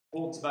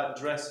What's about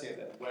dress here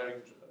then?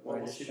 Wearing. We're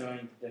just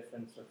showing the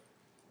difference of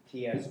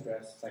Tia's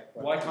dress. Like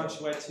why can't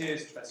she wear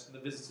Tia's dress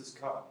when the visitors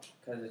come?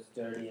 Because it's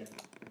dirty and.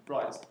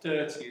 Right, it's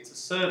dirty. It's a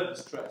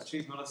servant's dress.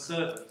 She's not a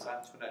servant,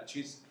 Antoinette.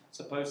 She's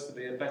supposed to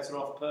be a better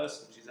off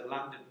person. She's a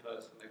landed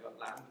person. They've got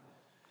land.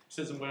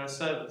 She doesn't wear a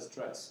servant's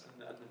dress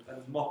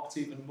and mocked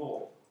even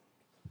more.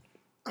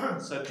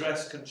 So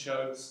dress can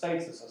show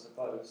status, I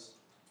suppose.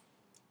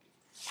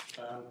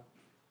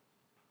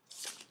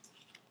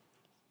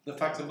 The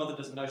fact her mother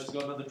doesn't know she's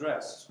got another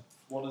dress.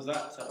 What does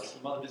that tell us?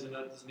 Her mother doesn't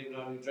even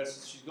know how many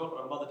dresses she's got.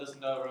 Her mother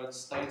doesn't know her own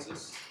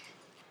status.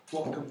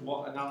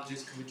 What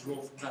analogies can we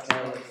draw from that?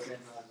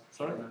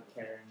 Sorry? Not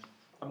caring.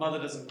 A mother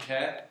doesn't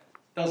care.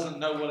 Doesn't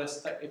know what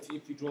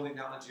if you draw the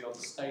analogy of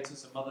the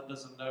status, a mother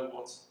doesn't know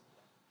what.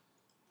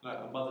 No,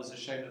 a mother's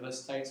ashamed of her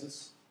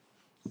status.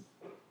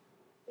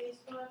 Page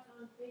 5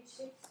 on page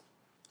 6,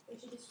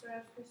 which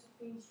describes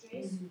Josephine's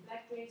dress.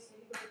 Black dress,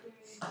 helicopter,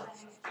 and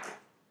black.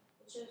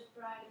 It shows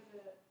pride of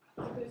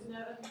her, because no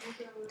other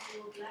people will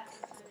wear black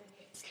inside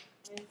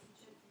her head.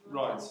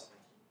 Right.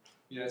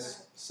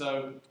 Yes.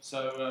 So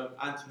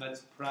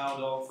Antoinette's proud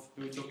of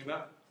who are we talking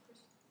about?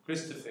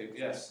 Christophine.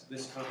 Yes.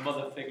 This kind of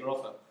mother figure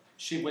of her.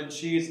 When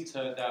she is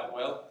turned out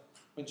well,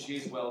 when she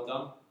is well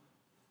done,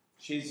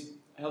 she's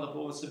held up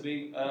almost to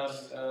be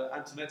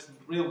Antoinette's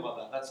real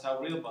mother. That's how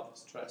real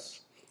mothers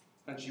dress.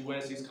 And she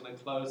wears these kind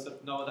of clothes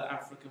that no other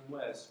African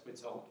wears, we're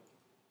told.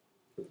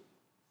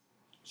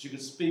 She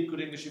could speak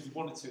good English if you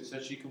wanted to, so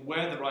she can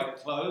wear the right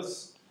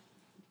clothes.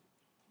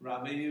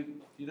 Rami,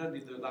 you don't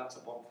need the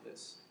laptop on for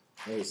this.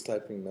 I was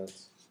typing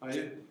notes. Are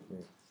you? Yeah.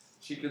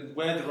 She can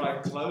wear the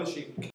right clothes, she can